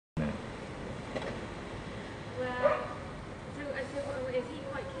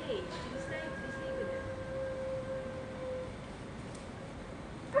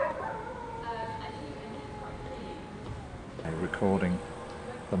recording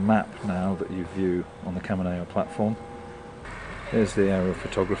the map now that you view on the Camineo platform. Here's the area of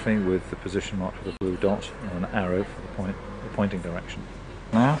photography with the position marked with a blue dot and an arrow for the pointing direction.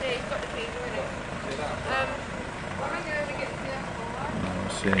 Now, I'm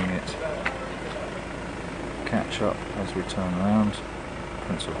seeing it catch up as we turn around,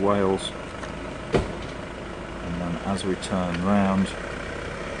 Prince of Wales, and then as we turn round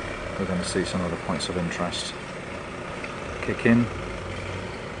we're going to see some of the points of interest kick in.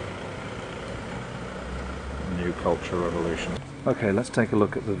 New Culture Revolution. Okay, let's take a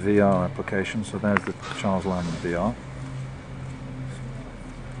look at the VR application. So there's the Charles Lamb VR.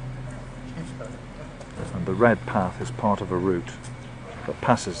 And the red path is part of a route that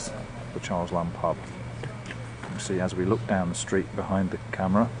passes the Charles Lamb pub. You can see as we look down the street behind the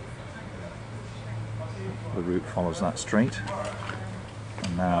camera, the route follows that street.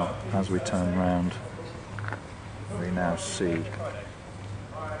 And now, as we turn round, we now see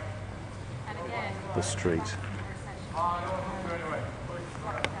the street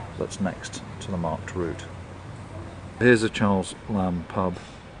that's next to the marked route. Here's a Charles Lamb pub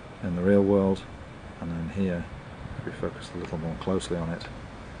in the real world, and then here, if we focus a little more closely on it,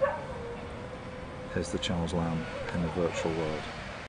 here's the Charles Lamb in the virtual world.